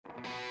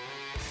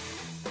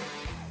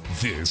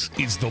This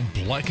is the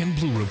Black and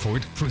Blue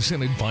Report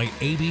presented by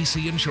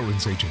ABC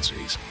Insurance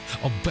Agencies,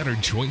 a better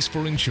choice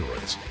for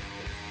insurance.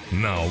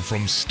 Now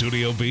from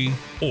Studio B,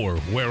 or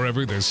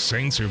wherever the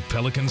Saints or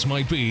Pelicans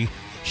might be,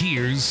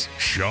 here's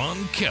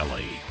Sean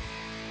Kelly.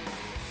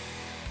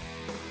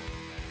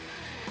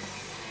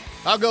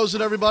 How goes it,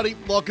 everybody?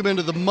 Welcome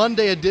into the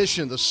Monday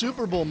edition, the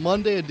Super Bowl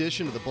Monday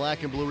edition of the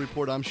Black and Blue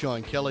Report. I'm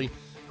Sean Kelly.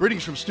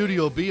 Greetings from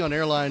Studio B on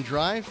Airline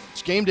Drive.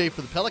 It's game day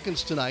for the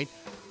Pelicans tonight.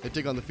 They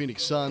take on the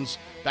Phoenix Suns.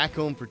 Back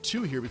home for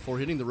two here before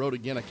hitting the road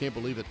again. I can't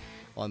believe it,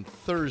 on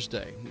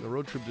Thursday. The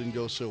road trip didn't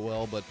go so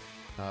well, but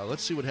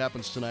let's see what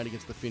happens tonight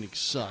against the Phoenix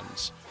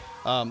Suns.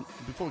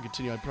 Before we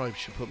continue, I probably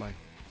should put my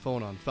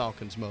phone on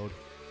Falcons mode.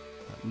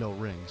 No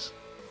rings.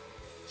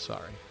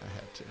 Sorry, I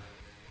had to.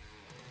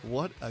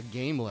 What a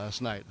game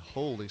last night.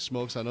 Holy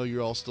smokes. I know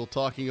you're all still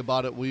talking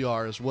about it. We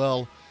are as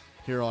well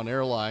here on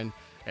Airline.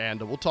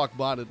 And we'll talk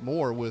about it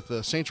more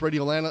with Saints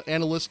radio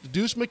analyst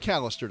Deuce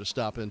McAllister to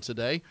stop in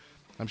today.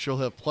 I'm sure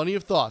he'll have plenty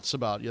of thoughts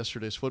about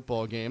yesterday's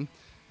football game.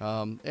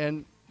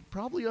 And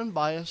probably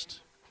unbiased.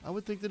 I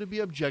would think that it'd be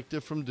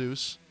objective from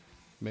Deuce.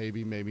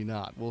 Maybe, maybe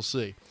not. We'll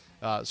see.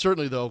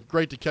 Certainly, though,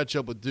 great to catch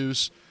up with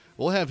Deuce.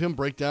 We'll have him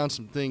break down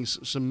some things,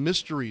 some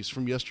mysteries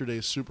from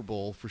yesterday's Super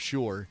Bowl for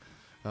sure.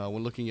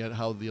 When looking at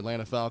how the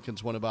Atlanta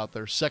Falcons went about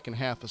their second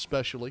half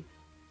especially.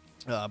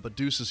 But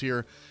Deuce is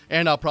here,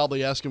 and I'll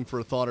probably ask him for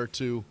a thought or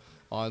two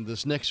on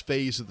this next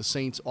phase of the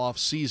Saints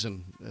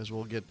off-season, as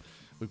we've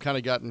kind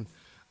of gotten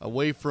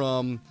away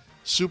from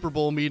Super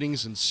Bowl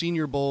meetings and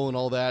Senior Bowl and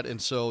all that,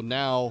 and so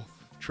now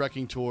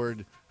trekking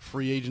toward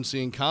free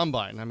agency and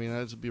combine. I mean,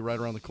 that'll be right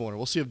around the corner.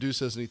 We'll see if Deuce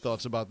has any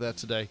thoughts about that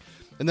today.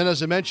 And then,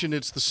 as I mentioned,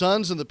 it's the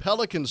Suns and the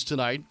Pelicans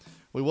tonight.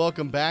 We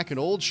welcome back an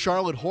old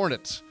Charlotte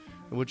Hornets,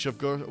 which, of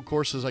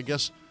course, is, I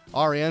guess,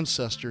 our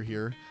ancestor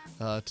here,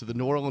 to the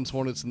New Orleans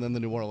Hornets and then the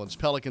New Orleans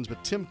Pelicans.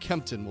 But Tim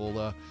Kempton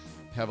will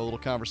have a little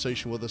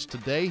conversation with us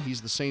today.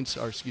 He's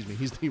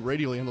he's the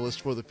radio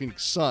analyst for the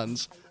Phoenix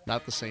Suns,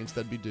 not the Saints.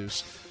 That'd be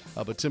Deuce.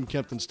 But Tim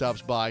Kempton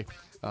stops by.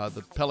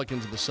 The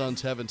Pelicans and the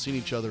Suns haven't seen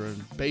each other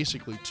in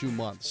basically 2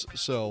 months.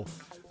 So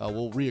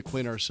we'll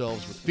reacquaint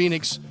ourselves with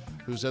Phoenix,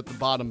 who's at the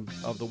bottom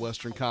of the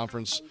Western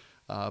Conference.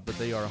 But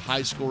they are a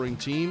high-scoring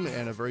team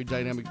and a very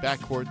dynamic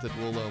backcourt that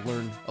we'll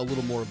learn a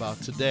little more about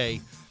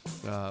today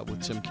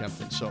with Tim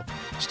Kempton. So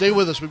stay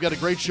with us. We've got a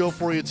great show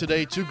for you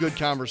today. 2 good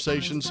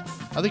conversations.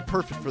 I think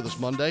perfect for this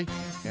Monday.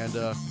 And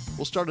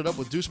we'll start it up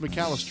with Deuce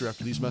McAllister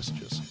after these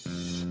messages.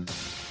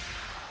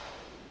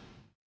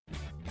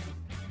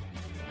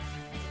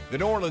 The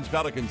New Orleans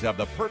Pelicans have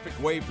the perfect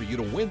way for you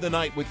to win the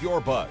night with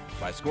your buzz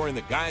by scoring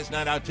the Guys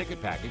Night Out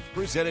ticket package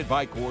presented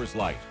by Coors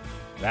Light.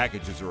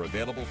 Packages are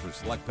available for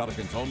select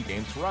Pelicans home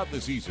games throughout the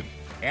season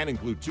and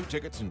include 2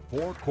 tickets and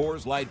 4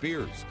 Coors Light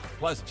beers,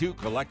 plus 2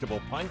 collectible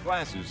pint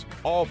glasses,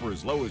 all for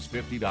as low as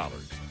 $50.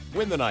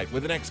 Win the night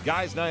with the next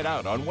Guys Night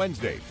Out on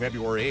Wednesday,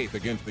 February 8th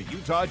against the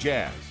Utah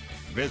Jazz.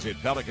 Visit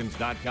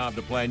Pelicans.com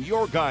to plan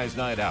your Guys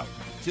Night Out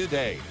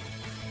today.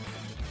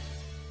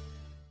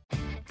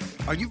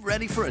 Are you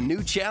ready for a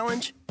new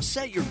challenge?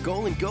 Set your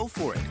goal and go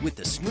for it with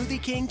the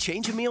Smoothie King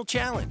Change a Meal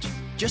Challenge.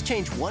 Just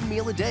change 1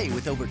 meal a day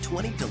with over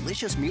 20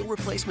 delicious meal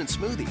replacement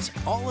smoothies,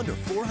 all under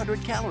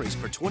 400 calories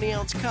per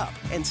 20-ounce cup,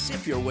 and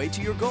sip your way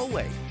to your goal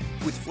weight.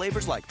 With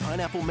flavors like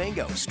pineapple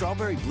mango,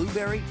 strawberry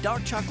blueberry,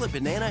 dark chocolate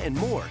banana, and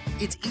more,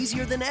 it's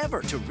easier than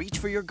ever to reach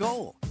for your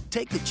goal.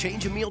 Take the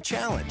Change a Meal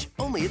Challenge,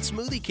 only at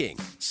Smoothie King.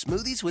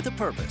 Smoothies with a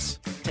purpose.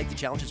 Take the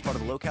challenge as part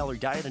of a low-calorie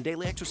diet and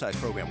daily exercise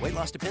program. Weight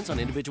loss depends on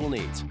individual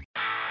needs.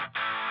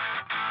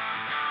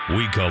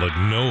 We call it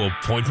No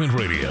Appointment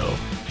Radio.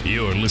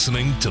 You're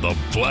listening to the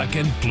Black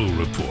and Blue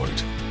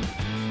Report.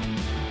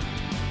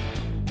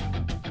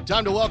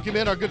 Time to welcome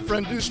in our good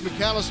friend Deuce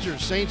McAllister,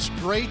 Saints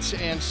great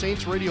and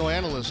Saints radio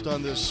analyst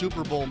on this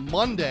Super Bowl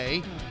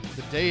Monday,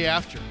 the day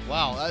after.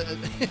 Wow,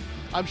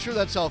 I'm sure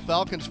that's how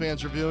Falcons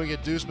fans are viewing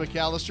it, Deuce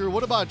McAllister.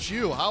 What about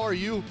you? How are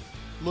you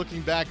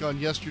looking back on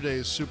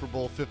yesterday's Super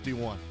Bowl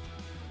 51?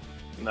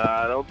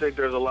 I don't think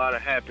there's a lot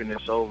of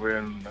happiness over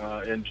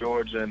in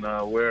Georgia and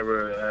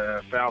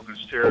wherever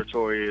Falcons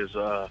territory is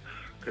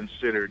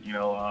considered.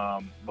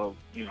 But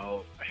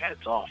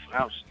hats off,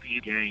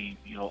 outstanding game.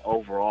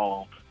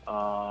 Overall.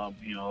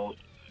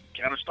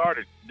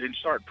 Didn't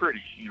start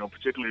pretty.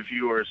 Particularly if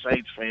you were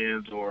Saints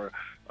fans or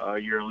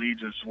your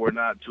allegiance were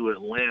not to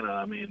Atlanta.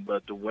 I mean,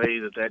 but the way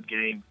that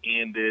game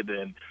ended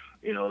and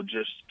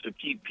just to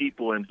keep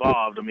people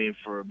involved. I mean,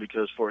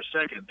 because for a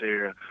second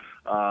there.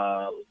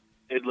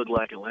 It looked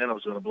like Atlanta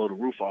was going to blow the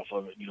roof off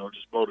of it,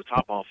 just blow the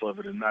top off of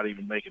it and not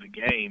even make it a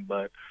game.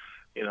 But,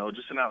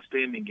 just an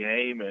outstanding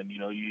game. And,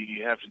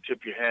 you have to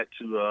tip your hat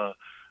to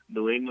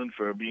New England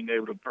for being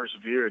able to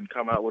persevere and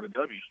come out with a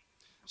W.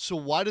 So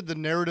why did the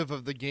narrative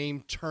of the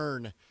game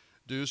turn,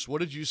 Deuce?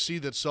 What did you see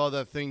that saw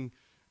that thing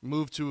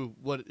move to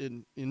what it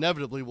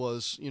inevitably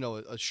was,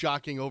 a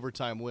shocking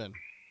overtime win?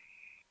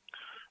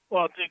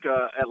 Well, I think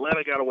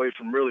Atlanta got away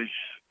from really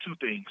 2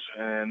 things,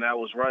 and that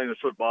was running the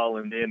football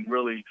and then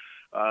really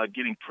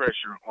getting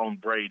pressure on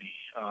Brady.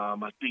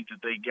 I think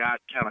that they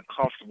got kind of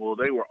comfortable.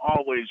 They were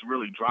always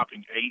really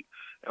dropping 8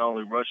 and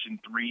only rushing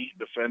 3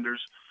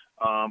 defenders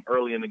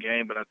early in the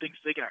game, but I think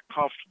they got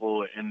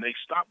comfortable and they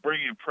stopped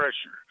bringing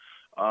pressure.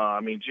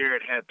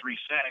 Jared had 3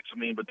 sacks,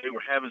 but they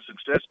were having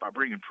success by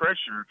bringing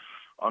pressure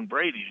on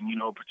Brady,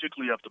 and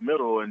particularly up the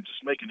middle, and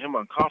just making him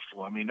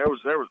uncomfortable. There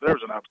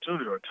was an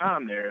opportunity or a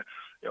time there.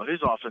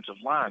 His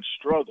offensive line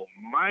struggled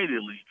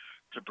mightily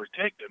to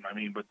protect him.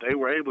 But they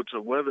were able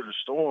to weather the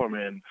storm,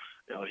 and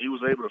he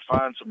was able to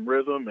find some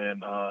rhythm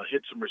and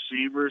hit some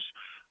receivers.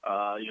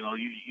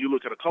 You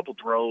look at a couple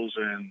throws,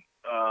 and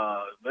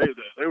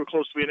they were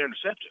close to being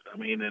intercepted.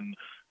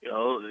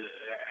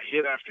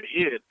 Hit after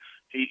hit.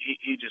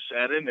 He just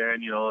sat in there,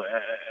 and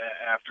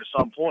after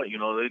some point,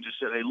 they just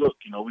said, "Hey, look,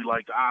 we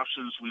like the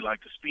options, we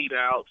like the speed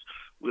outs,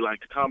 we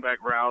like the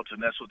comeback routes,"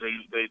 and that's what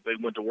they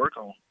went to work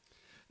on.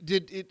 Do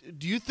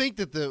you think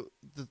that the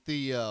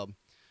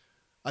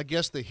I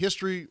guess the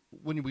history,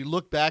 when we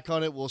look back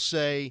on it, will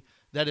say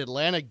that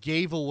Atlanta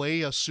gave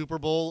away a Super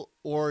Bowl,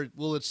 or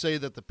will it say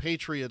that the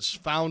Patriots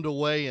found a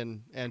way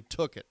and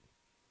took it?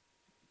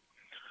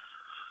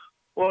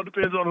 Well, it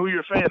depends on who you're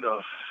a fan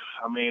of.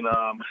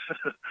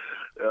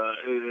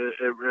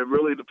 It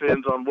really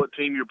depends on what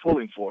team you're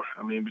pulling for.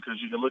 Because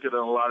you can look at it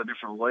in a lot of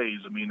different ways.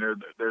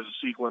 There's a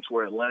sequence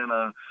where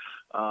Atlanta,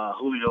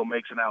 Julio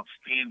makes an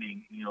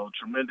outstanding,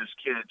 tremendous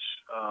catch.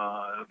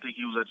 I think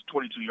he was at the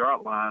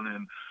 22-yard line,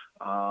 and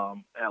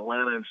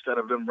Atlanta, instead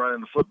of them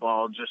running the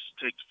football, just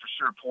takes for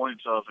sure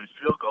points of a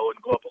field goal and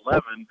go up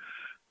 11.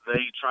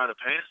 They try to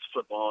pass the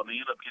football, and they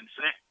end up getting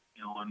sacked.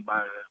 And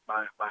by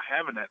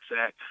having that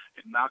sack,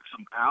 it knocks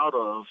them out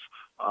of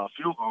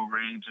field goal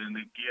range, and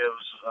it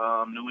gives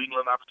New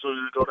England an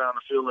opportunity to go down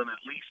the field and at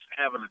least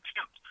have an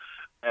attempt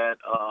at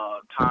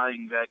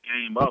tying that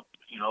game up,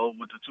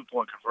 with the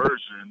 2-point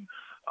conversion.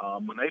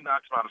 When they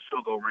knocked them out of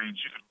field goal range,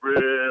 you could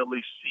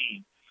really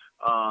see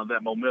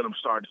that momentum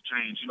started to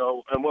change.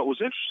 And what was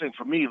interesting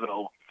for me,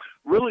 though,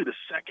 really the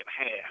second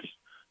half,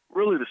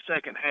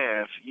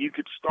 you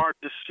could start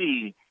to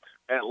see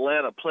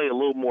Atlanta play a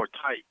little more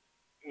tight.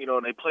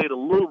 And they played a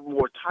little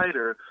more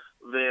tighter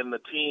than the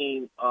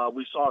team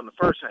we saw in the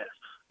first half.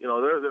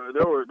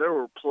 There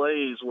were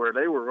plays where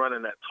they were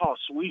running that toss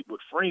sweep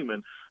with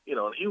Freeman,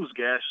 and he was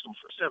gashing them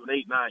for 7,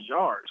 8, 9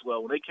 yards.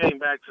 Well, when they came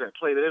back to that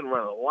play, they didn't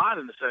run a lot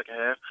in the second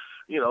half.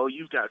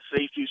 You've got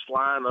safeties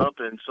flying up,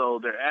 and so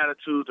their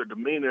attitude, their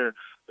demeanor,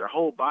 their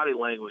whole body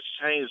language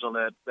changed on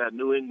that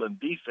New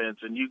England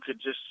defense, and you could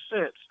just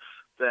sense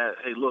that,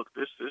 hey, look,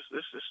 this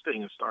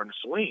thing is starting to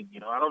swing.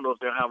 I don't know if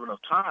they'll have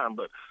enough time,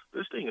 but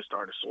this thing is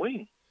starting to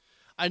swing.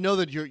 I know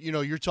that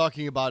you're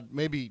talking about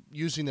maybe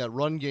using that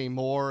run game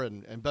more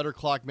and better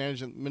clock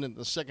management in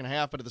the second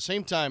half, but at the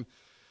same time,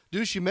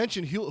 Deuce, you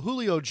mentioned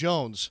Julio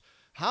Jones.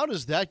 How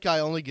does that guy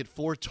only get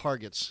 4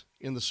 targets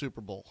in the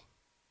Super Bowl?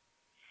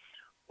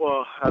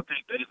 Well, I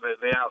think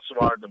they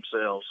outsmarted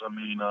themselves. I'm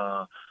going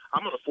to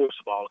force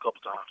the ball a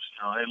couple times.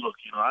 Hey, look,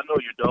 I know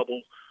you're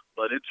double,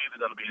 but it's either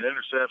going to be an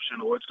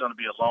interception or it's going to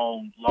be a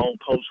long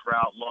post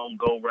route, long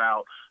go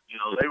route.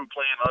 They were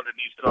playing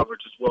underneath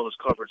coverage as well as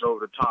coverage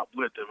over the top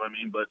with him.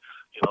 But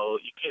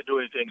you can't do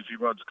anything if he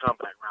runs a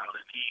comeback route.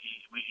 And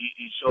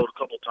he showed a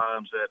couple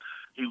times that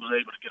he was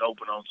able to get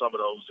open on some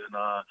of those. And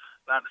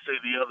not to say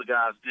the other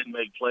guys didn't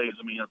make plays.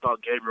 I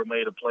thought Gabriel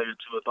made a play or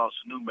two. I thought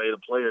Sanu made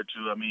a play or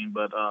two.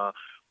 But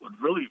what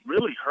really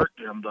hurt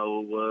them, though,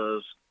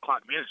 was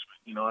clock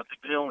management. I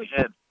think they only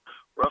had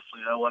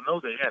roughly, I know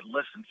they had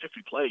less than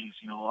 50 plays,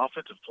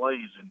 offensive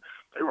plays, and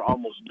they were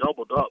almost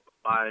doubled up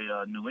by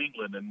New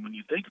England. And when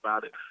you think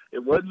about it,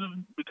 it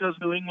wasn't because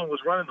New England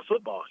was running the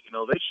football.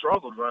 They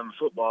struggled running the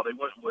football. They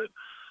went with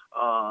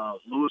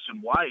Lewis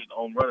and White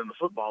on running the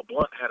football.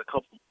 Blunt had a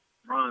couple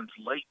runs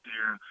late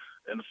there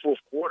in the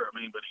fourth quarter,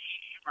 but he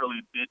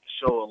really didn't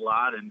show a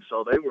lot. And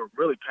so they were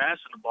really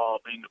passing the ball,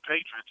 being the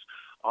Patriots,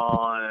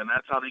 and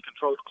that's how they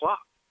controlled the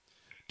clock.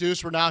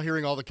 Deuce, we're now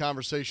hearing all the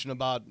conversation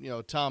about,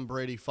 Tom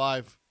Brady,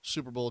 5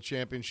 Super Bowl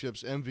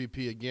championships,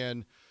 MVP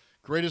again,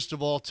 greatest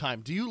of all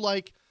time. Do you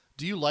like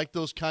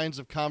those kinds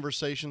of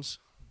conversations?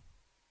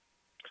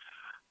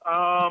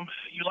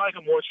 You like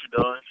them once you're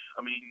done.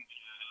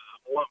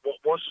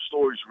 Once the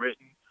story's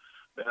written,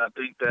 then I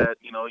think that,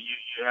 you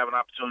have an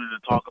opportunity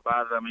to talk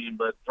about it.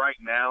 But right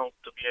now,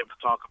 to be able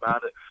to talk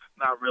about it,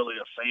 not really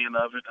a fan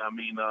of it.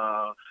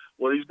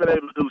 What he's been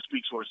able to do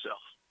speaks for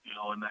itself.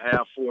 And to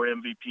have 4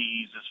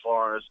 MVPs as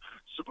far as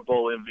Super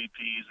Bowl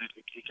MVPs,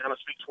 it kind of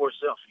speaks for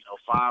itself.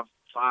 5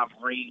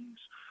 rings.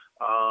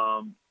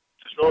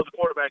 There's no other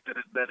quarterback that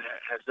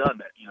has done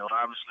that.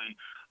 Obviously,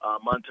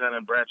 Montana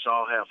and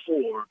Bradshaw have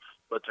 4,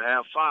 but to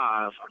have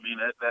 5,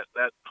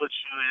 that puts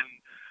you in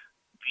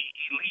the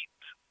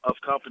elite of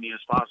company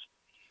as possible.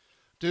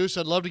 Deuce,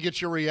 I'd love to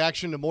get your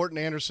reaction to Morten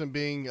Andersen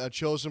being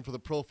chosen for the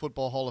Pro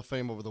Football Hall of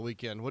Fame over the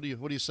weekend. What do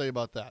you say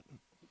about that?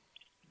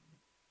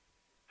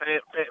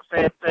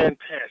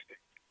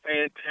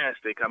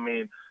 Fantastic.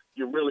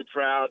 You're really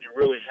proud. You're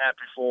really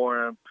happy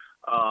for him.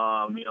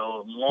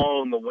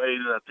 along the way,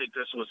 I think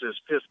this was his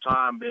 5th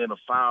time being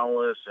a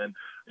finalist, and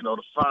to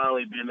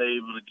finally being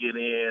able to get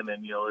in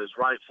and his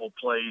rightful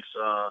place.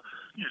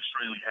 You're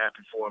extremely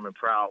happy for him and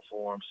proud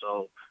for him.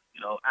 So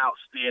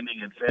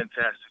outstanding and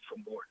fantastic for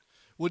Morton.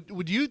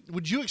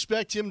 Would you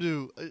expect him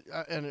to?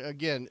 And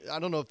again, I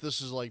don't know if this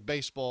is like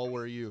baseball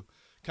where you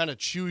kind of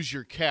choose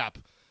your cap,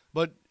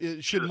 but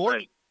should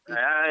Morton?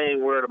 I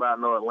ain't worried about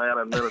no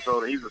Atlanta and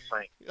Minnesota. He's a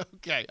Saint.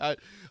 Okay, I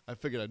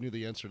figured I knew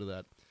the answer to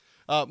that.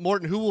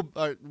 Morton,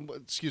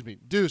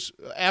 Deuce,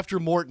 after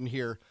Morton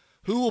here,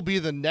 who will be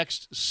the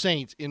next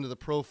Saint into the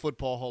Pro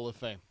Football Hall of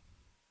Fame?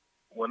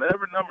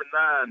 Whenever number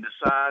 9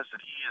 decides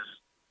that he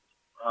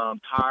is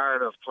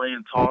tired of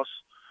playing toss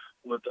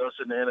with us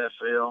in the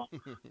NFL,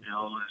 as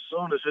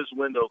soon as his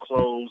window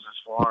closes, as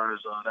far as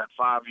that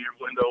 5-year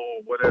window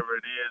or whatever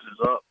it is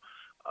up,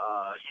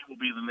 he will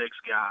be the next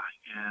guy.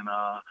 And,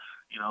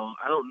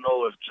 I don't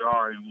know if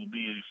Jari will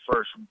be a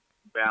first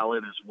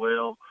ballot as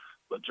well,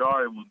 but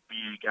Jari would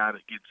be a guy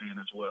that gets in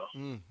as well.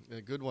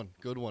 Good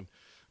one.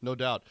 No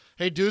doubt.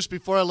 Hey, Deuce,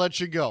 before I let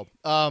you go,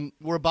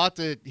 we're about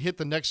to hit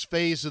the next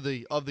phase of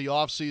the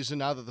offseason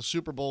now that the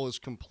Super Bowl is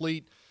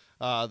complete,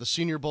 the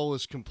Senior Bowl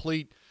is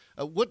complete.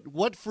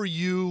 What for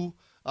you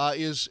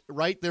is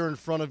right there in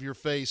front of your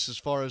face as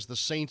far as the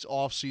Saints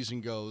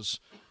offseason goes,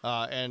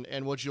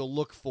 and what you'll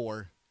look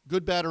for,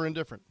 good, bad, or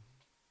indifferent?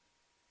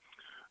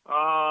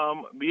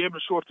 Be able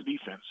to shore up the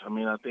defense. I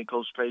mean, I think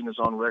Coach Payton is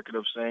on record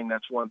of saying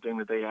that's one thing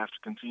that they have to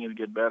continue to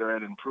get better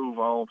at and improve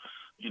on.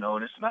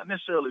 And it's not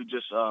necessarily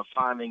just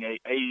finding a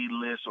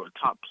A-list or a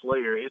top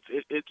player.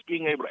 It's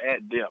being able to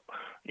add depth.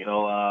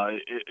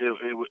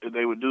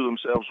 They would do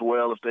themselves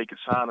well if they could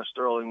sign a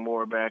Sterling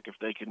Moore back, if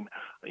they can,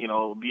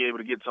 be able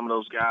to get some of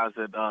those guys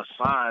that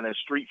sign as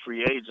street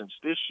free agents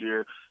this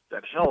year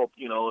that help.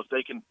 If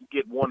they can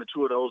get 1 or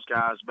 2 of those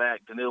guys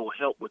back, then it will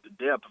help with the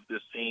depth of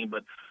this team.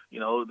 But,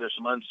 there's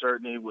some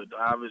uncertainty with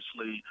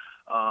obviously,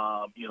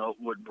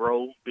 with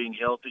Bro being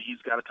healthy.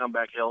 He's got to come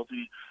back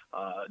healthy.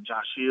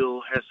 Josh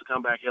Hill has to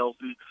come back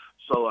healthy.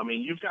 So, I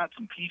mean, you've got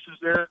some pieces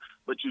there,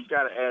 but you've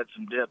got to add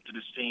some depth to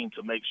this team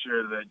to make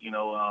sure that,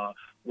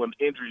 when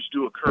injuries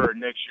do occur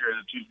next year,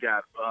 that you've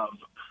got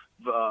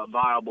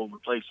viable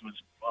replacements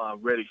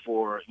ready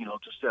for,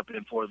 to step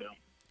in for them.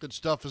 Good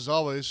stuff as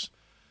always.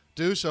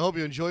 Deuce, I hope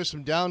you enjoy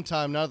some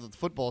downtime now that the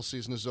football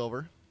season is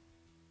over.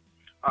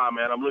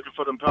 Man, I'm looking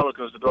for them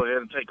Pelicans to go ahead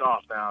and take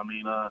off now. I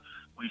mean,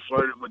 we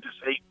flirted with this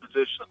 8th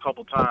position a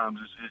couple times.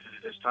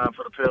 It's time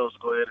for the Pels to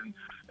go ahead and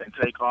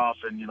take off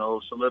and,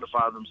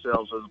 solidify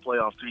themselves as a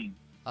playoff team.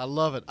 I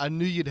love it. I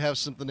knew you'd have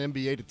something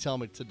NBA to tell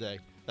me today.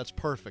 That's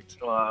perfect.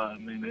 I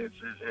mean,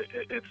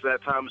 it's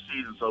that time of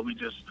season, so we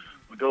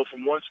go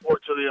from one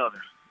sport to the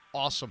other.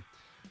 Awesome.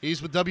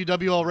 He's with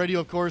WWL Radio,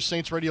 of course,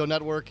 Saints Radio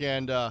Network,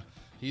 and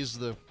he's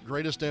the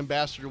greatest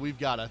ambassador we've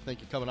got, I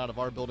think, coming out of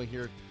our building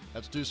here.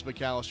 That's Deuce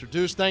McAllister.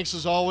 Deuce, thanks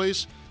as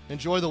always.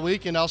 Enjoy the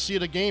week, and I'll see you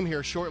at a game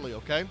here shortly,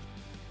 okay?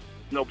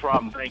 No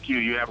problem. Thank you.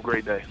 You have a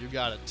great day. You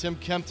got it. Tim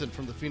Kempton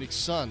from the Phoenix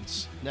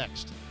Suns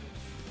next.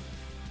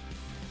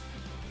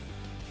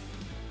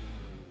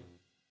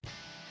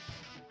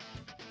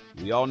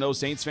 We all know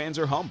Saints fans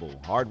are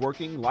humble,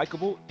 hardworking,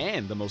 likable,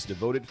 and the most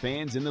devoted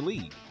fans in the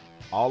league.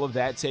 All of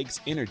that takes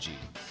energy.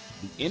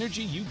 The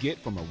energy you get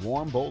from a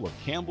warm bowl of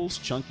Campbell's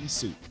Chunky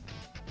Soup.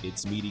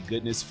 Its meaty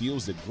goodness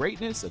fuels the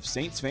greatness of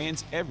Saints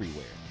fans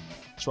everywhere.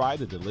 Try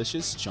the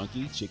delicious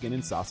Chunky Chicken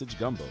and Sausage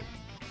Gumbo.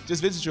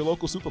 Just visit your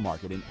local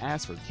supermarket and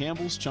ask for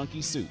Campbell's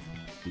Chunky Soup,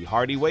 the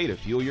hearty way to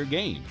fuel your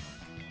game,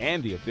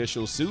 and the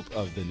official soup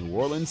of the New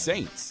Orleans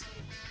Saints.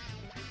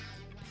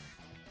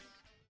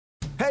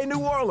 Hey,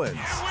 New Orleans!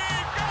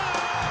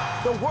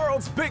 The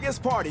world's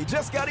biggest party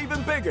just got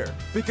even bigger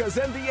because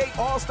NBA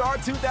All-Star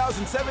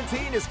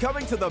 2017 is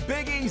coming to the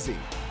Big Easy.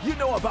 You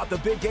know about the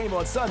big game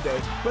on Sunday,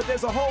 but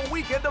there's a whole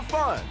weekend of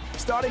fun.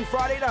 Starting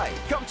Friday night,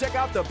 come check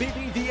out the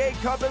BBVA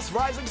Compass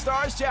Rising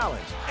Stars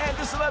Challenge and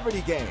the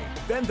Celebrity Game.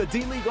 Then the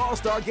D-League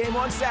All-Star Game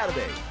on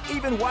Saturday.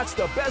 Even watch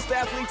the best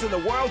athletes in the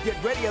world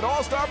get ready at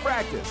All-Star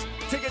Practice.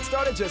 Tickets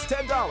start at just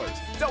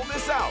 $10. Don't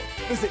miss out.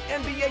 Visit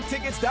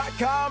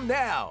NBAtickets.com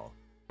now.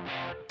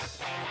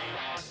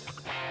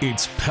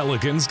 It's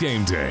Pelicans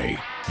game day.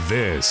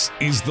 This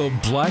is the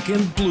Black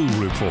and Blue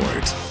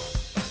Report.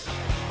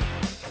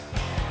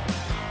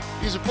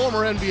 He's a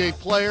former NBA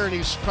player, and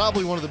he's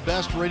probably one of the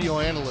best radio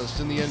analysts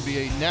in the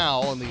NBA now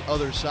on the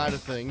other side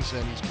of things,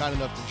 and he's kind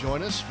enough to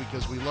join us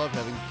because we love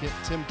having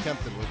Tim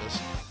Kempton with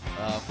us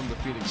from the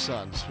Phoenix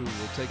Suns, who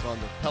will take on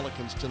the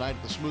Pelicans tonight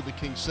at the Smoothie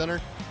King Center.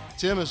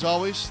 Tim, as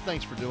always,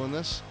 thanks for doing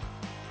this.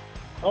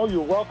 Oh,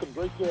 you're welcome.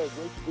 Great to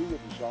be with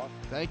you, Sean.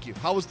 Thank you.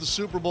 How was the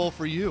Super Bowl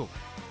for you?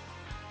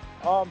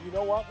 You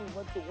know what? We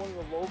went to one of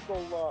the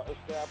local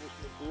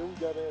establishments here. We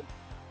got in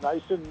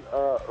nice and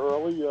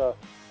early. A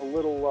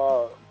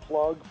little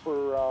plug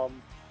for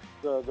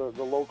the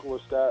local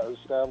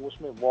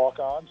establishment,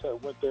 Walk-Ons. I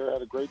went there,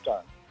 had a great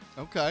time.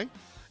 Okay.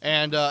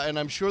 And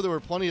I'm sure there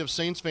were plenty of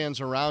Saints fans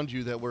around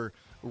you that were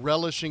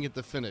relishing at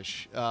the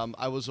finish.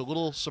 I was a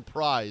little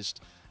surprised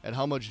at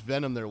how much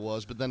venom there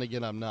was, but then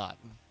again, I'm not.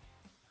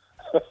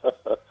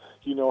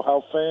 You know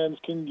how fans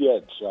can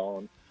get,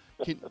 Sean.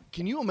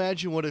 Can you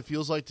imagine what it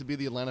feels like to be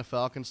the Atlanta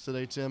Falcons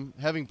today, Tim?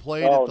 Having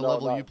played at the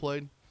level you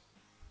played?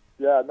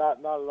 Yeah, not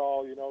at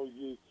all. You know,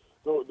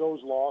 those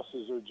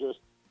losses are just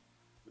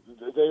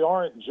 – they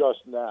aren't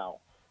just now.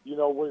 You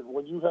know,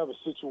 when you have a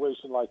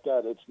situation like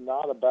that, it's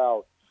not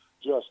about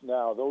just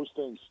now. Those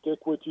things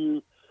stick with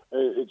you.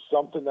 It's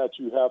something that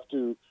you have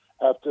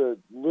to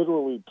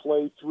literally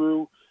play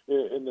through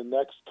in the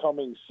next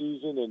coming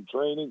season, in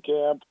training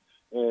camp,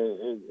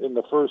 in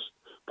the first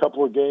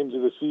couple of games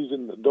of the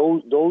season.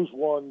 Those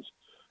ones,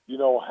 you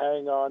know,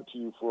 hang on to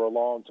you for a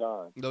long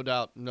time. No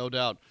doubt, no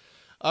doubt.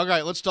 All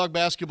right, let's talk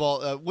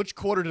basketball. Which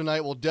quarter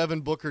tonight will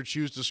Devin Booker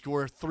choose to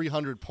score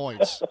 300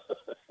 points?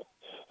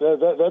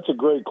 That's a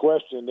great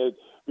question,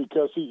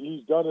 because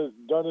he's done it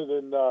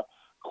in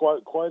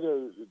quite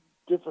a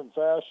different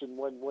fashion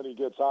when he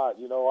gets hot.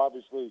 You know,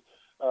 obviously,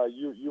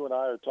 you and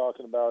I are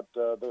talking about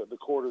the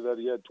quarter that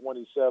he had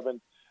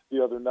 27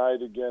 the other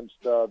night against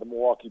the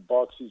Milwaukee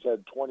Bucks. He's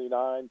had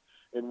 29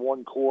 in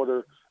one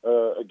quarter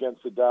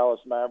against the Dallas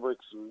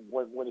Mavericks.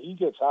 When he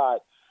gets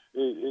hot,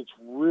 it's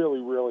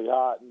really, really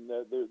hot, and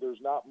there's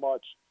not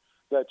much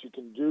that you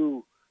can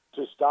do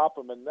to stop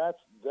him. And that's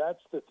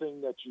the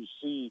thing that you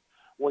see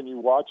when you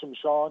watch him,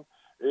 Sean,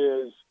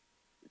 is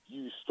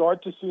you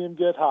start to see him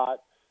get hot.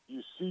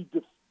 You see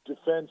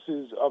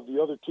defenses of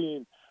the other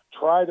team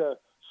try to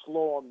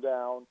slow him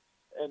down,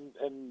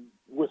 and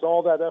with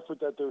all that effort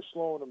that they're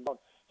slowing him down,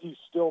 he's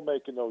still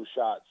making those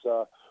shots,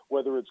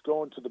 whether it's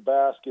going to the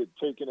basket,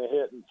 taking a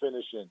hit and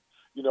finishing,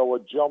 you know, a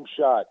jump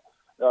shot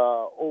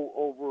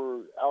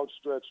over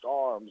outstretched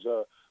arms,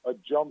 a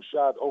jump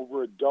shot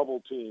over a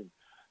double team.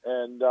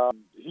 And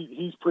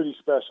he's pretty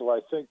special.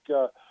 I think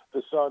the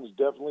Suns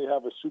definitely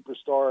have a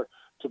superstar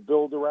to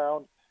build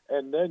around.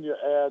 And then you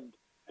add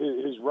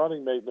his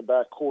running mate in the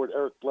backcourt.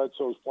 Eric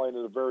Bledsoe's playing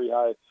at a very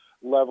high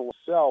level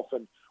himself.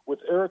 And with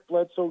Eric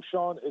Bledsoe,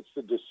 Sean, it's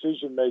the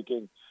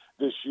decision-making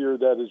this year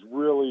that has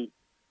really,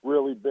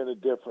 really been a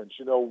difference.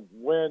 You know,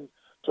 when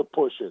to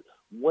push it,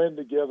 when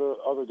to get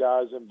other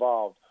guys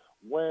involved,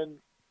 when,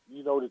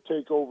 you know, to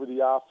take over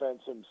the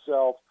offense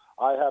himself.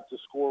 I have to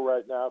score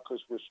right now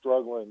because we're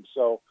struggling.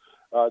 So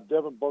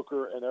Devin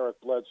Booker and Eric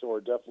Bledsoe are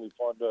definitely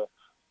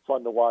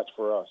fun to watch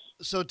for us.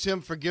 So,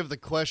 Tim, forgive the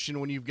question.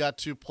 When you've got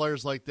two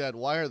players like that,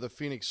 why are the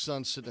Phoenix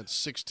Suns sitting at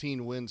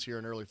 16 wins here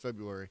in early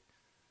February?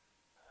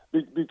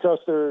 Because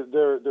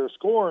they're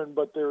scoring,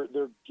 but they're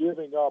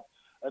giving up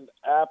an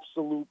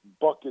absolute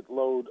bucket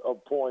load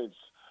of points.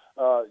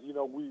 You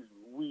know, we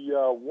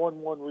won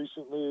one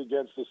recently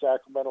against the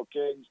Sacramento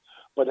Kings,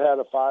 but had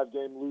a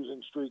 5-game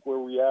losing streak where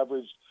we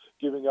averaged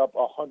giving up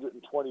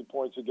 120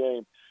 points a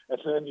game. And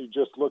then you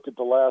just look at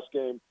the last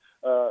game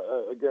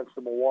against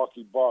the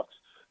Milwaukee Bucks.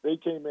 They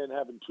came in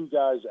having two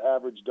guys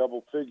average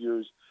double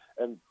figures,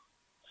 and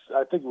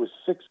I think it was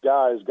 6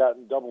 guys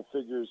gotten double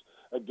figures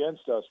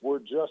against us. We're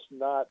just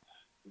not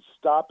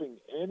stopping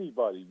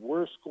anybody.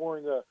 We're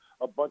scoring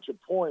a bunch of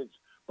points,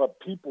 but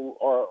people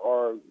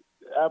are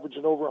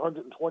averaging over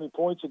 120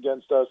 points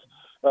against us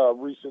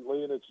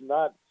recently, and it's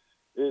not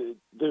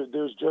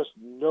there's just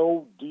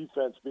no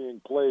defense being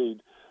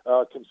played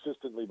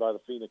consistently by the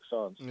Phoenix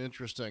Suns.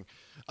 Interesting.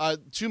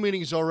 2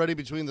 meetings already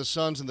between the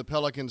Suns and the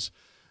Pelicans.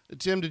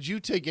 Tim, did you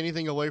take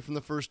anything away from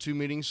the first 2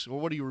 meetings, or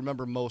what do you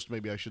remember most,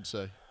 maybe I should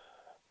say?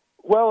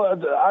 Well,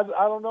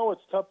 I don't know.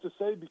 It's tough to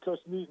say because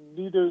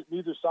neither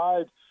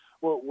side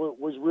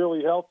was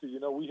really healthy. You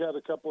know, we had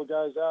a couple of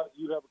guys out.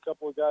 You have a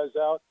couple of guys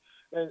out.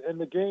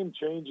 And the game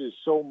changes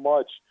so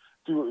much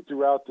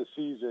throughout the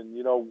season.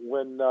 You know,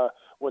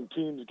 when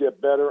teams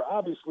get better,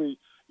 obviously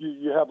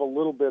you have a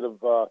little bit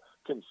of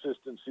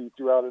consistency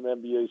throughout an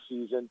NBA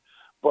season.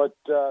 But,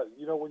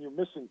 you know, when you're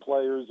missing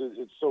players,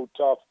 it's so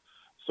tough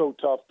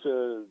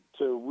to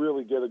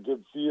really get a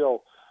good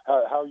feel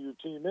how your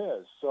team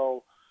is.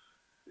 So,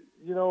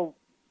 you know,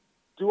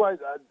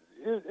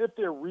 if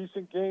they're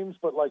recent games,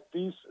 but like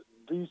the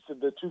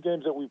 2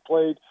 games that we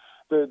played,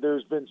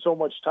 there's been so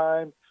much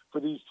time for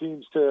these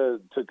teams to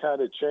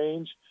kind of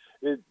change.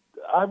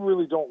 I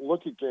really don't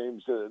look at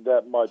games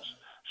that much,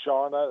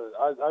 Sean.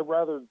 I'd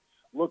rather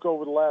look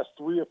over the last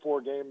 3 or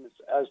 4 games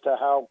as to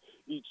how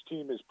each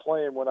team is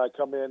playing when I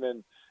come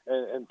in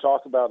and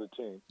talk about a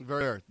team.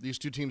 Very fair. These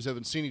 2 teams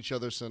haven't seen each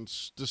other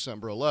since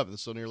December 11th,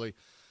 so nearly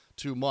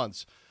 2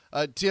 months.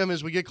 Tim,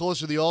 as we get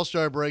closer to the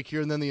All-Star break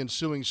here and then the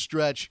ensuing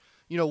stretch,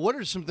 you know, what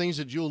are some things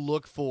that you'll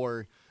look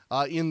for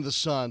in the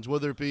Suns,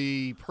 whether it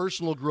be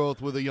personal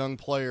growth with a young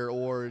player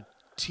or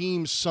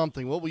team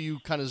something? What will you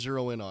kind of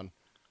zero in on?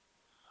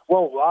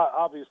 Well,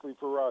 obviously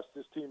for us,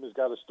 this team has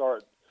got to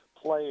start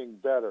playing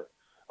better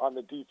on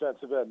the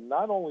defensive end,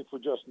 not only for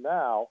just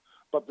now,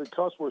 but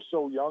because we're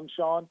so young,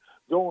 Sean,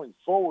 going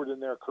forward in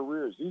their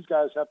careers. These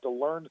guys have to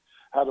learn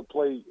how to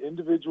play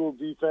individual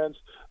defense.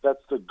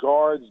 That's the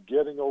guards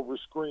getting over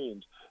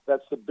screens.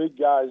 That's the big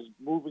guys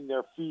moving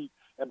their feet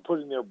and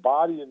putting their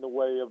body in the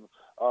way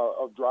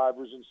of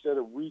drivers instead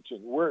of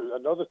reaching.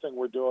 Another thing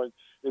we're doing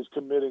is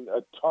committing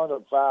a ton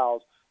of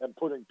fouls and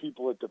putting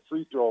people at the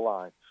free throw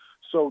line.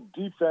 So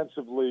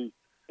defensively,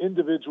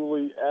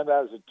 individually and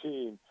as a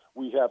team,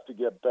 we have to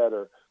get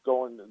better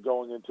going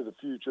into the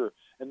future.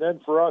 And then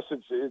for us,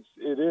 it's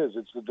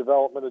the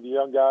development of the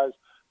young guys,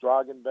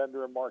 Dragan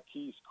Bender and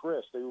Marquise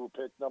Chris. They were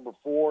picked number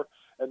 4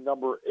 and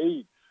number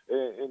 8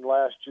 in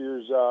last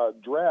year's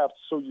draft.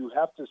 So you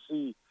have to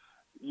see,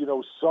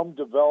 some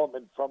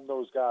development from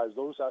those guys.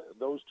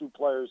 Those 2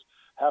 players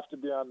have to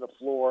be on the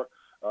floor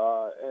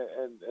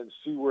and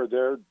see where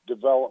their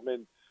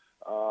development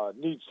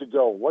needs to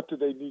go. What do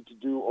they need to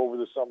do over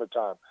the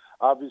summertime?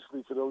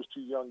 Obviously, for those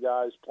 2 young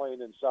guys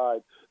playing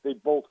inside, they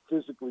both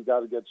physically got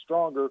to get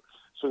stronger.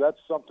 So that's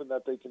something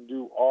that they can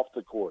do off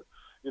the court.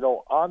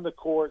 On the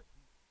court,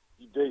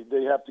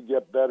 they have to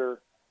get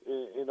better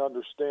in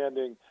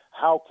understanding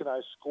how can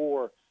I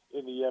score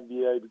in the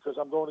NBA, because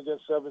I'm going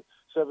against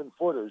seven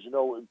footers.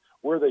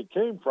 Where they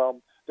came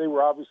from, they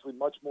were obviously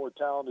much more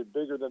talented,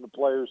 bigger than the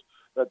players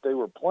that they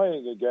were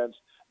playing against.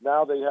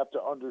 Now they have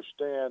to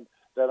understand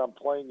that I'm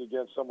playing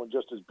against someone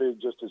just as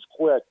big, just as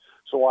quick,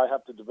 so I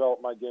have to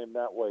develop my game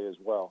that way as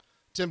well.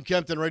 Tim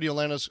Kempton, radio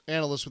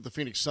analyst with the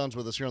Phoenix Suns,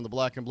 with us here on the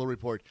Black and Blue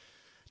Report.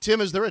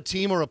 Tim, is there a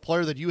team or a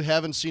player that you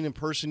haven't seen in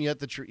person yet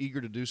that you're eager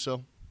to do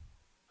so?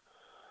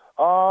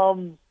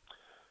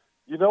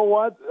 You know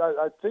what?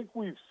 I think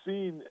we've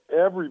seen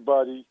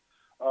everybody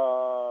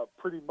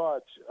pretty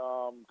much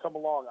come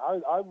along.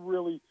 I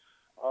really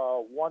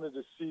wanted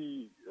to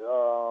see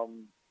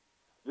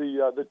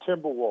the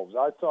Timberwolves.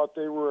 I thought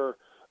they were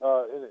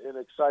an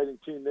exciting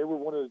team. They were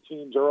one of the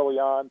teams early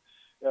on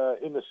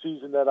in the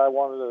season that I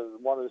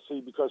wanted to see,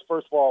 because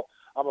first of all,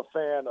 I'm a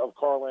fan of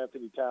Karl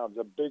Anthony Towns,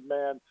 a big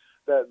man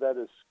that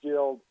is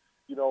skilled,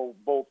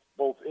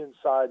 both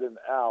inside and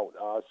out.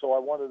 So I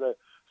wanted to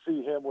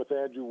see him with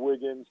Andrew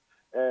Wiggins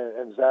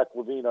and Zach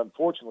LaVine.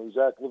 Unfortunately,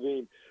 Zach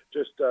LaVine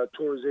just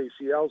tore his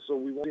ACL, so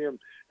we won't see him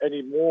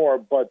anymore.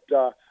 But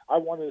I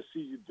wanted to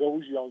see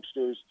those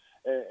youngsters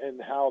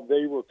and how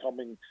they were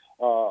coming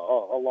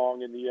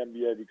along in the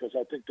NBA, because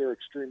I think they're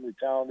extremely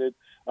talented.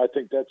 I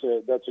think that's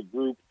a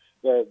group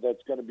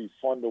that's going to be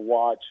fun to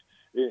watch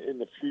in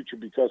the future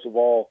because of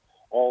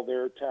all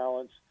their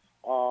talents.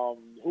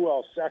 Who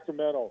else?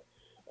 Sacramento.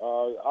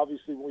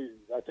 Obviously,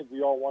 I think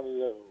we all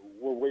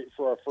we're waiting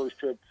for our first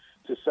trip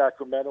to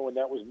Sacramento, and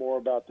that was more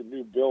about the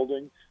new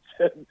building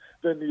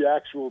than the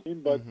actual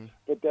team. But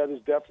that is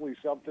definitely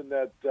something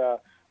that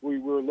we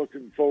were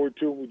looking forward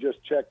to, and we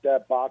just checked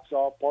that box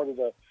off. Part of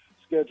the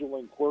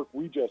scheduling quirk,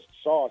 we just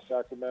saw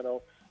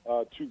Sacramento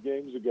 2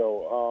 games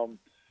ago.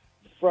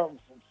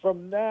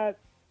 From that,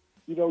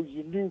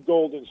 you knew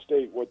Golden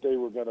State, what they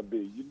were going to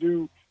be. You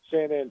knew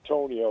San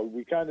Antonio.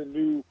 We kind of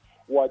knew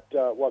what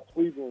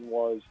Cleveland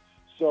was.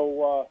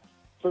 So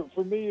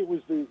for me, it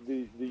was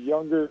the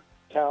younger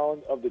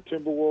talent of the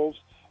Timberwolves,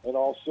 and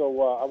also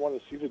I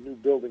want to see the new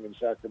building in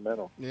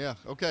Sacramento. Yeah,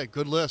 okay,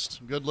 good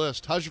list.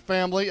 How's your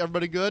family?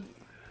 Everybody good?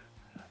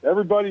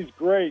 Everybody's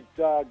great.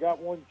 Got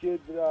one kid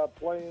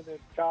playing in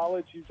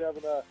college. He's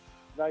having a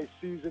nice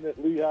season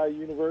at Lehigh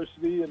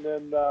University, and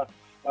then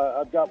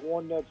I've got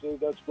one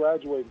that's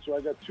graduating. So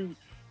I got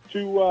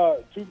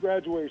two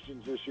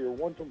graduations this year.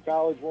 One from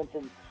college,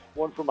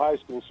 one from high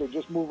school. So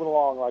just moving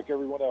along like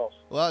everyone else.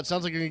 Well, it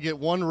sounds like you're gonna get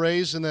one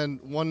raise and then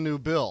one new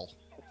bill.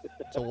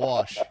 It's a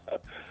wash.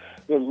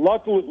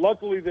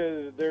 Luckily,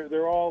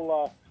 they're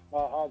all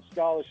on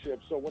scholarship.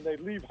 So when they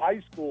leave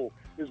high school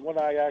is when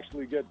I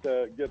actually get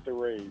the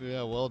raise.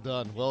 Yeah, well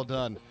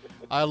done.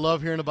 I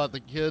love hearing about the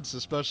kids,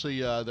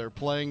 especially they're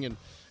playing, and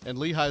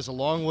Lehigh's a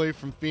long way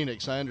from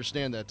Phoenix. I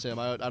understand that, Tim.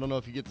 I don't know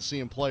if you get to see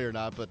him play or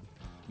not, but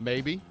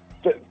maybe.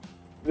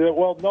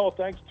 Well, no,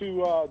 thanks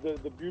to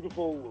the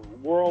beautiful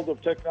world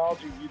of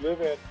technology we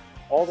live in,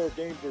 all their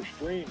games are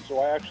streamed, so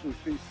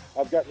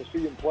I've gotten to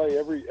see him play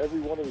every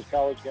one of his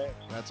college games.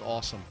 That's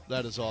awesome.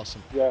 That is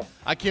awesome. Yeah.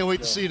 I can't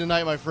wait to see you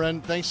tonight, my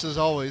friend. Thanks as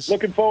always.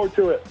 Looking forward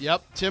to it.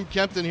 Yep. Tim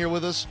Kempton here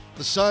with us.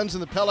 The Suns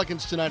and the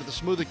Pelicans tonight at the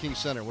Smoothie King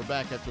Center. We're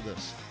back after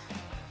this.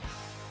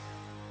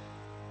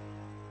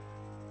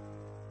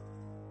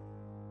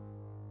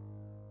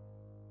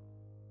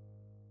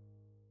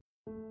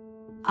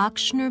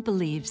 Ochsner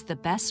believes the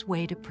best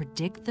way to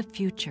predict the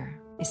future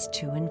is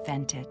to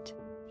invent it.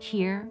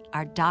 Here,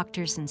 our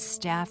doctors and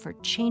staff are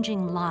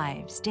changing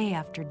lives day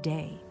after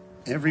day.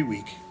 Every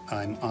week,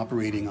 I'm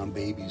operating on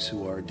babies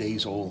who are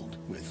days old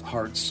with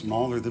hearts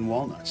smaller than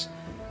walnuts.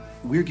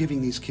 We're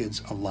giving these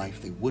kids a life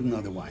they wouldn't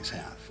otherwise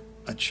have,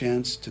 a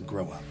chance to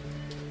grow up.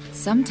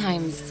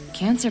 Sometimes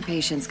cancer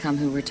patients come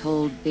who were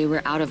told they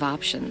were out of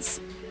options.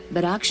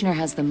 But Ochsner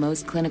has the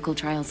most clinical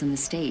trials in the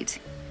state.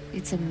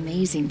 It's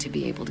amazing to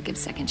be able to give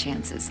second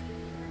chances.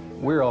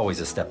 We're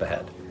always a step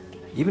ahead,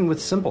 even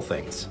with simple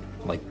things,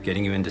 like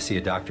getting you in to see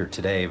a doctor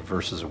today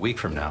versus a week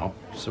from now,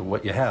 so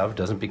what you have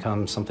doesn't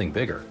become something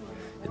bigger.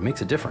 It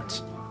makes a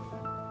difference.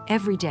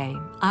 Every day,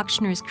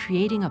 Ochsner is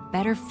creating a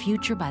better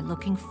future by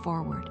looking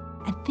forward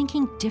and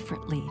thinking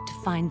differently to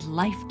find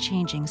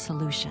life-changing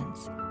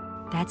solutions.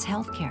 That's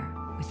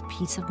healthcare with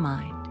peace of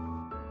mind.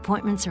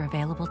 Appointments are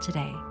available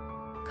today.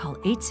 Call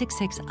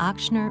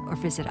 866-OCHSNER or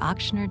visit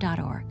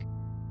ochsner.org.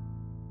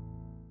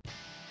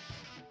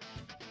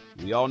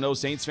 We all know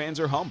Saints fans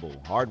are humble,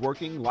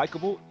 hardworking,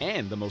 likable,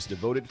 and the most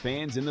devoted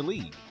fans in the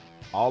league.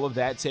 All of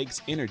that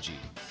takes energy.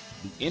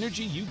 The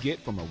energy you get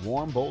from a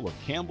warm bowl of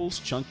Campbell's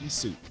Chunky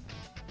Soup.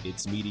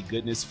 Its meaty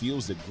goodness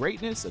fuels the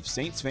greatness of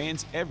Saints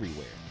fans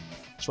everywhere.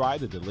 Try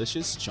the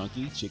delicious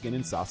Chunky Chicken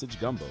and Sausage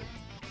Gumbo.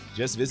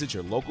 Just visit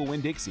your local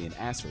Winn-Dixie and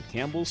ask for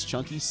Campbell's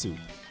Chunky Soup,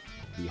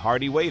 the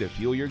hearty way to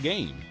fuel your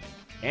game,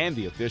 and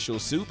the official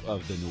soup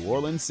of the New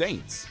Orleans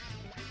Saints.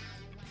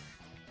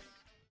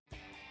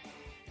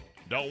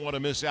 Don't want to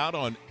miss out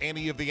on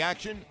any of the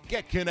action?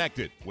 Get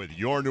connected with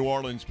your New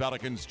Orleans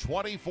Pelicans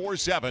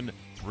 24/7,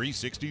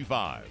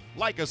 365.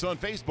 Like us on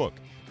Facebook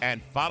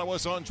and follow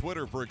us on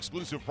Twitter for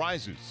exclusive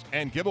prizes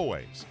and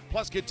giveaways.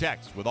 Plus, get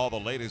text with all the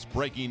latest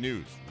breaking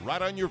news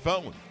right on your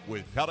phone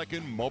with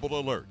Pelican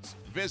Mobile Alerts.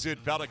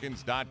 Visit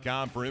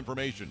Pelicans.com for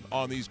information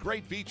on these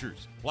great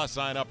features. Plus,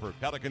 sign up for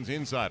Pelicans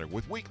Insider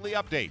with weekly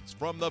updates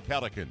from the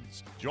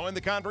Pelicans. Join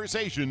the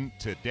conversation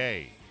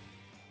today.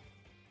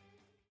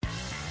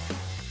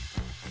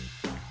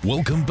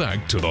 Welcome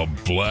back to the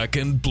Black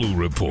and Blue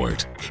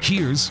Report.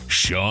 Here's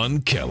Sean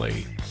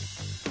Kelly.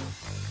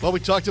 Well, we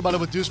talked about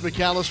it with Deuce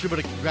McAllister, but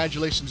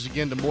congratulations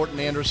again to Morten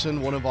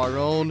Andersen, one of our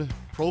own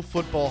Pro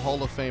Football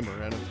Hall of Famer.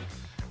 And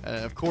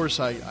of course,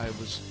 I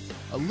was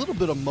a little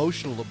bit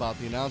emotional about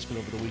the announcement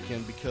over the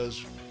weekend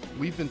because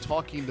we've been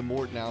talking to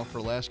Morten now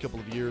for the last couple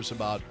of years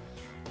about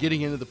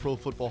getting into the Pro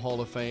Football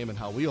Hall of Fame and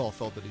how we all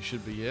felt that he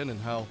should be in,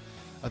 and how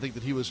I think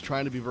that he was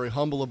trying to be very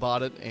humble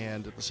about it,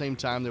 and at the same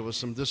time there was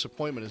some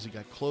disappointment as he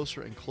got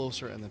closer and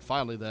closer, and then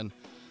finally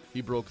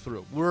he broke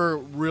through. We're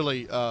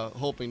really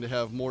hoping to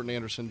have Morten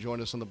Andersen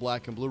join us on the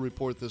Black and Blue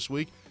Report this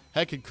week.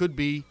 Heck, it could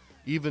be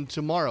even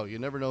tomorrow. You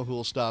never know who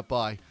will stop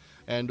by.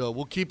 And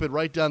we'll keep it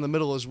right down the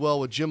middle as well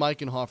with Jim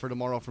Eichenhofer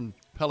tomorrow from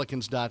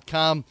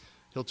Pelicans.com.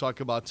 He'll talk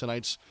about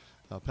tonight's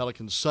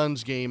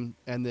Pelicans-Suns game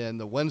and then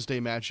the Wednesday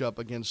matchup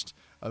against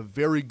a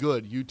very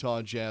good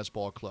Utah Jazz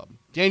ball club.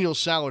 Daniel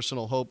Salerson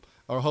will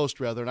host,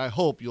 and I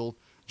hope you'll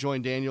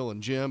join Daniel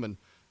and Jim and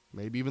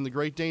maybe even the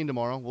Great Dane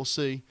tomorrow. We'll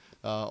see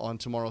on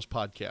tomorrow's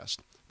podcast.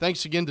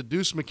 Thanks again to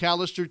Deuce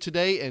McAllister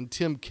today and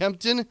Tim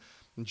Kempton.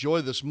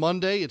 Enjoy this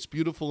Monday. It's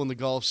beautiful in the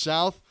Gulf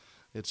South.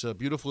 It's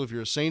beautiful if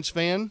you're a Saints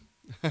fan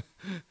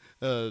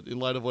in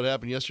light of what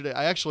happened yesterday.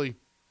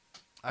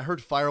 I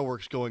heard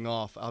fireworks going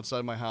off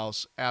outside my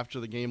house after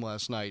the game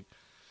last night.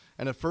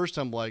 And at first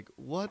I'm like,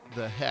 what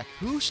the heck?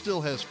 Who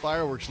still has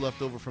fireworks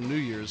left over from New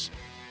Year's?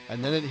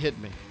 And then it hit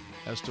me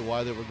as to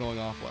why they were going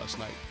off last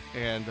night.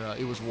 And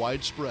it was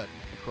widespread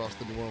across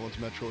the New Orleans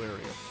metro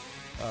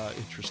area.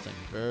 Interesting.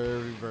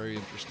 Very, very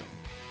interesting.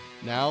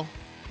 Now,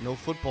 no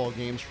football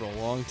games for a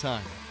long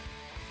time.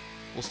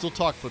 We'll still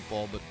talk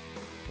football, but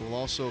we'll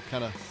also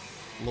kind of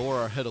lower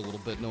our head a little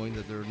bit knowing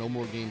that there are no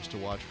more games to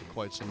watch for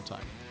quite some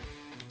time.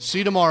 See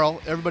you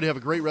tomorrow. Everybody have a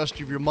great rest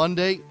of your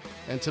Monday.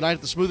 And tonight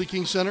at the Smoothie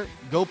King Center,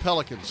 go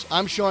Pelicans.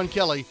 I'm Sean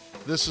Kelly.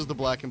 This is the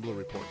Black and Blue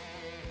Report.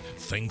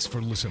 Thanks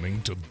for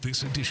listening to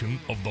this edition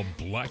of the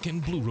Black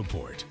and Blue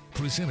Report,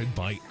 presented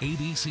by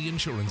ABC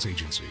Insurance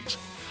Agencies.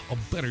 A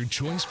better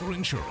choice for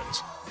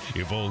insurance.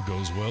 If all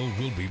goes well,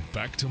 we'll be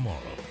back tomorrow.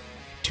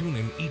 Tune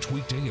in each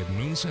weekday at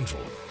noon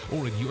Central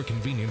or at your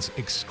convenience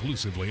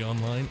exclusively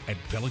online at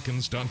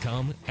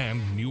Pelicans.com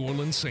and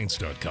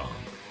NewOrleansSaints.com.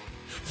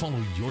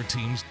 Follow your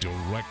teams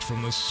direct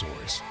from the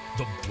source,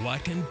 the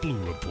Black and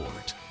Blue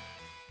Report.